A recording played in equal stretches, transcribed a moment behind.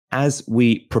As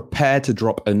we prepare to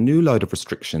drop a new load of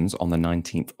restrictions on the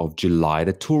 19th of July,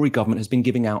 the Tory government has been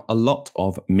giving out a lot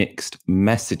of mixed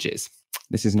messages.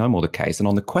 This is no more the case. And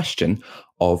on the question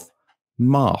of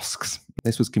masks,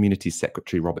 this was Community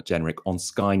Secretary Robert Jenrick on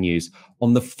Sky News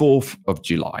on the 4th of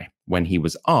July, when he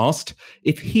was asked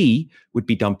if he would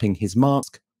be dumping his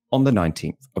mask on the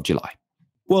 19th of July.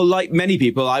 Well, like many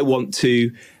people, I want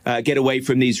to get away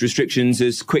from these restrictions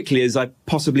as quickly as I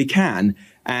possibly can.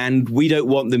 And we don't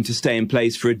want them to stay in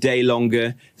place for a day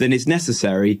longer than is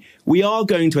necessary. We are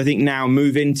going to, I think, now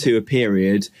move into a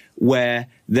period where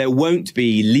there won't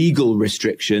be legal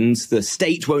restrictions. The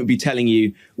state won't be telling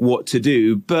you what to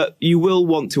do, but you will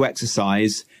want to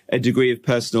exercise a degree of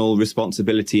personal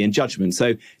responsibility and judgment.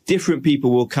 So different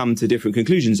people will come to different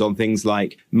conclusions on things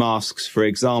like masks, for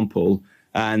example.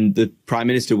 And the Prime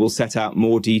Minister will set out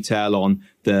more detail on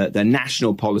the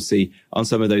national policy on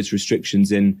some of those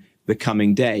restrictions in the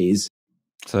coming days.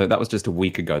 So that was just a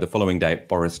week ago. The following day,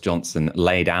 Boris Johnson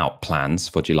laid out plans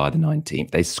for July the 19th.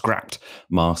 They scrapped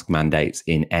mask mandates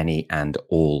in any and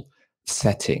all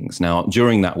settings. Now,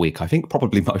 during that week, I think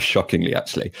probably most shockingly,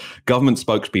 actually, government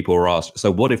spokespeople were asked,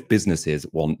 so what if businesses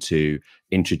want to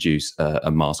introduce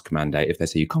a mask mandate? If they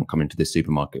say you can't come into the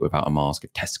supermarket without a mask,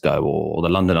 if Tesco or the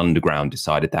London Underground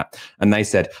decided that, and they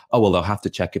said, oh, well, they'll have to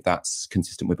check if that's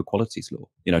consistent with equalities law,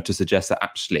 to suggest that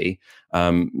actually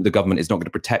the government is not going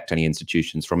to protect any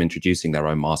institutions from introducing their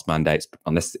own mask mandates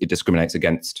unless it discriminates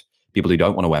against people who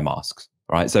don't want to wear masks.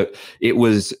 Right. So it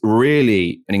was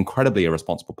really an incredibly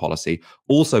irresponsible policy,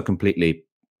 also completely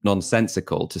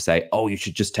nonsensical to say, oh, you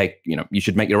should just take, you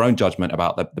should make your own judgment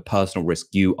about the personal risk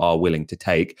you are willing to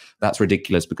take. That's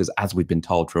ridiculous because, as we've been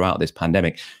told throughout this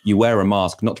pandemic, you wear a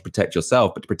mask not to protect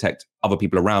yourself, but to protect other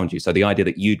people around you. So the idea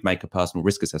that you'd make a personal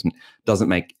risk assessment doesn't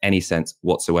make any sense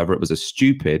whatsoever. It was a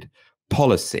stupid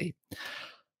policy.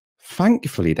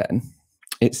 Thankfully, then,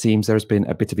 it seems there has been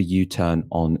a bit of a U-turn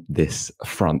on this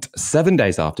front. 7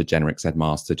 days after Jenrick said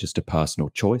masks are just a personal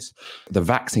choice, the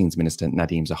Vaccines Minister,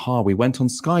 Nadhim Zahawi, went on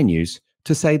Sky News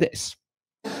to say this.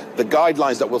 The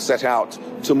guidelines that we'll set out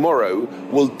tomorrow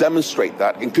will demonstrate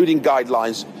that, including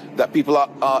guidelines that people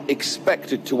are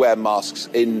expected to wear masks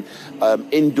in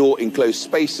indoor enclosed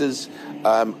spaces,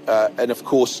 and of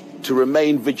course to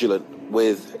remain vigilant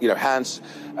with hands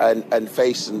and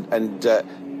face and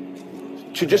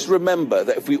to just remember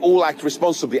that if we all act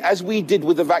responsibly, as we did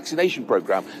with the vaccination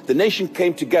program, the nation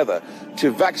came together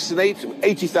to vaccinate.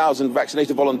 80,000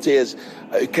 vaccinated volunteers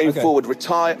came forward,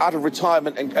 out of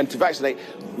retirement and to vaccinate.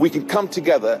 We can come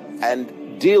together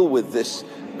and deal with this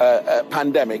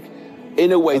pandemic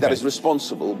in a way that is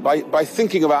responsible by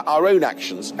thinking about our own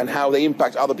actions and how they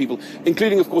impact other people,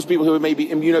 including, of course, people who are maybe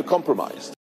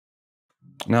immunocompromised.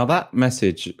 Now, that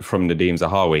message from Nadhim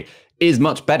Zahawi is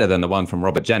much better than the one from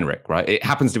Robert Jenrick, right? It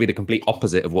happens to be the complete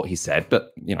opposite of what he said,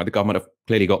 but the government have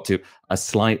clearly got to a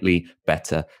slightly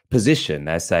better position.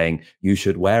 They're saying you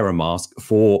should wear a mask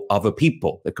for other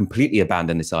people. They completely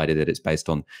abandon this idea that it's based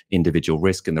on individual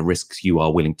risk and the risks you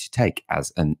are willing to take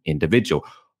as an individual.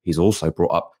 He's also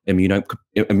brought up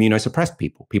immunosuppressed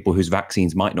people whose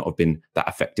vaccines might not have been that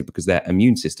effective because their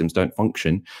immune systems don't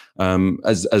function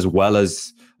as well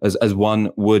as one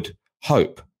would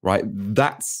hope, right?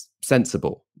 That's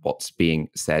sensible, what's being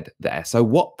said there. So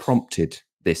what prompted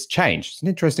this change? It's an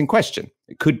interesting question.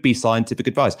 It could be scientific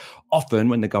advice. Often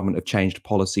when the government have changed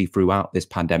policy throughout this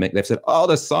pandemic, they've said, oh,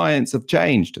 the science have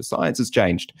changed. The science has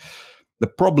changed. The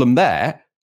problem there,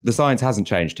 the science hasn't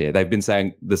changed here. They've been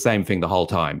saying the same thing the whole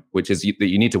time, which is that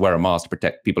you need to wear a mask to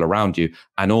protect people around you.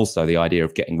 And also the idea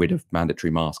of getting rid of mandatory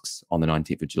masks on the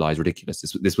 19th of July is ridiculous.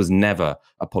 This was never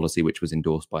a policy which was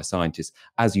endorsed by scientists,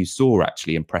 as you saw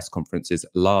actually in press conferences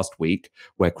last week,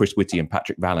 where Chris Whitty and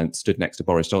Patrick Vallance stood next to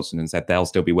Boris Johnson and said they'll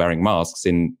still be wearing masks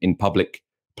in public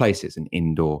places, in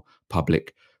indoor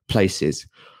public places.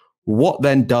 What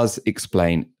then does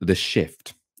explain the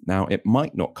shift? Now, it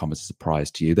might not come as a surprise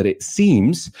to you that it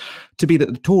seems to be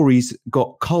that the Tories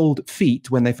got cold feet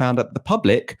when they found out the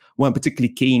public weren't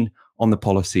particularly keen on the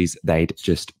policies they'd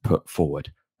just put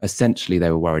forward. Essentially, they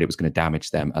were worried it was going to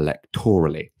damage them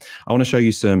electorally. I want to show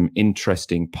you some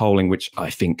interesting polling, which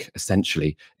I think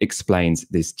essentially explains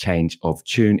this change of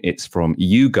tune. It's from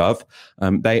YouGov.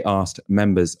 They asked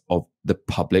members of the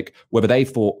public whether they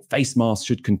thought face masks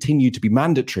should continue to be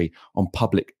mandatory on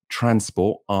public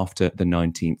transport after the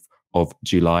 19th of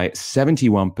July.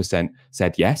 71%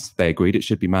 said yes, they agreed it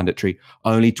should be mandatory.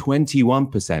 Only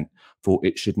 21% thought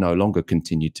it should no longer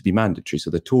continue to be mandatory. So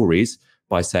the Tories,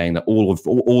 by saying that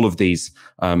all of these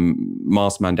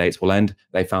mask mandates will end.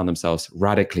 They found themselves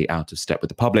radically out of step with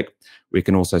the public. We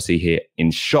can also see here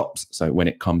in shops. So when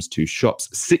it comes to shops,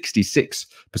 66%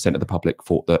 of the public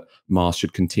thought that masks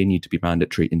should continue to be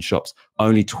mandatory in shops.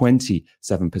 Only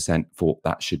 27% thought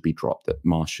that should be dropped, that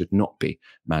masks should not be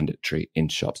mandatory in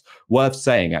shops. Worth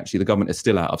saying, actually, the government is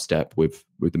still out of step with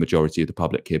the majority of the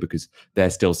public here, because they're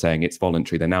still saying it's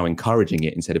voluntary. They're now encouraging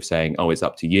it instead of saying, oh, it's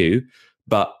up to you.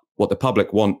 But what the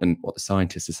public want, and what the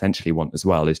scientists essentially want as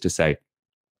well, is to say,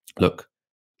 look,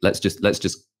 let's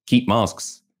just keep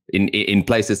masks in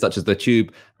places such as the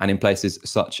tube and in places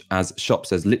such as shops.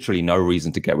 There's literally no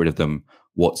reason to get rid of them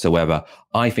whatsoever.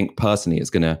 I think personally it's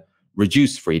going to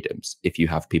reduce freedoms if you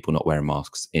have people not wearing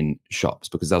masks in shops,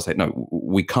 because they'll say, no,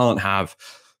 we can't have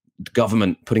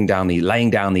government laying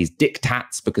down these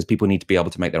diktats, because people need to be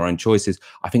able to make their own choices.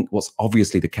 I think what's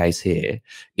obviously the case here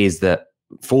is that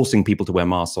forcing people to wear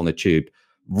masks on the tube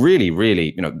really,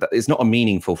 it's not a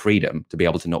meaningful freedom to be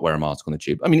able to not wear a mask on the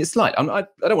tube. I mean, it's slight. I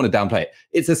don't want to downplay it.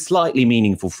 It's a slightly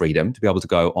meaningful freedom to be able to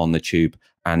go on the tube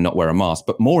and not wear a mask.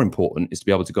 But more important is to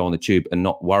be able to go on the tube and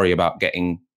not worry about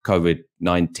getting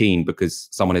COVID-19 because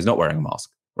someone is not wearing a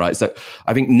mask, right? So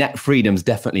I think net freedom's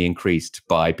definitely increased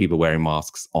by people wearing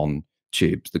masks on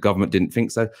tubes. The government didn't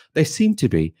think so. They seem to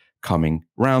be coming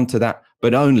round to that,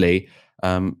 but only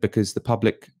because the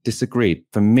public disagreed.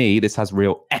 For me, this has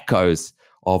real echoes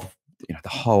of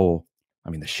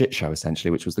the shit show, essentially,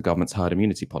 which was the government's herd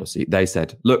immunity policy. They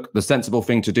said, look, the sensible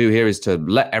thing to do here is to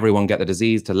let everyone get the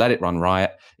disease, to let it run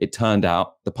riot. It turned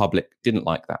out the public didn't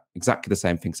like that. Exactly the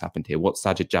same things happened here. What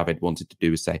Sajid Javid wanted to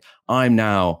do was say, I'm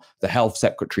now the health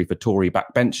secretary for Tory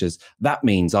backbenchers. That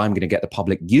means I'm going to get the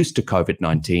public used to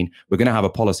COVID-19. We're going to have a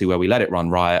policy where we let it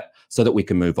run riot so that we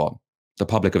can move on. The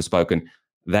public have spoken.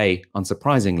 They,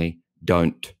 unsurprisingly,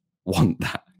 don't want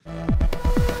that.